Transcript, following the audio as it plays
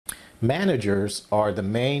Managers are the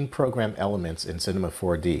main program elements in Cinema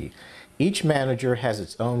 4D. Each manager has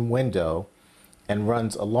its own window and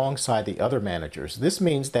runs alongside the other managers. This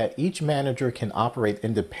means that each manager can operate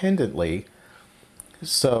independently.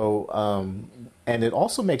 And it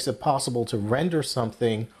also makes it possible to render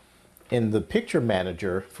something in the picture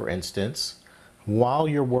manager, for instance, while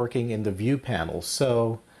you're working in the view panel.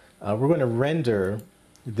 We're going to render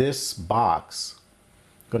this box.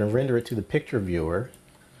 I'm going to render it to the picture viewer,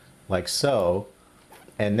 like so.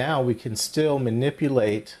 And now we can still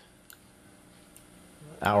manipulate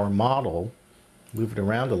our model, move it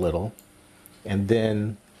around a little, and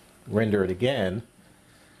then render it again.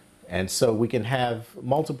 And so we can have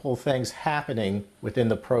multiple things happening within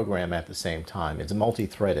the program at the same time. It's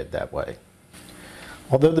multi-threaded that way.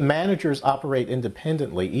 Although the managers operate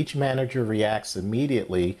independently, each manager reacts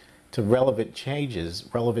immediately to relevant changes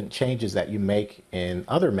that you make in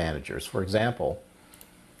other managers. For example,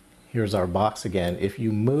 here's our box again. If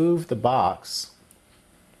you move the box,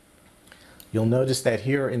 you'll notice that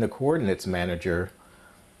here in the coordinates manager,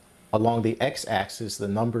 along the x-axis, the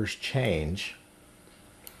numbers change.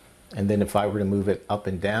 And then if I were to move it up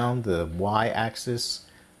and down the y-axis,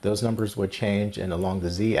 those numbers would change, and along the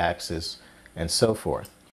z-axis, and so forth.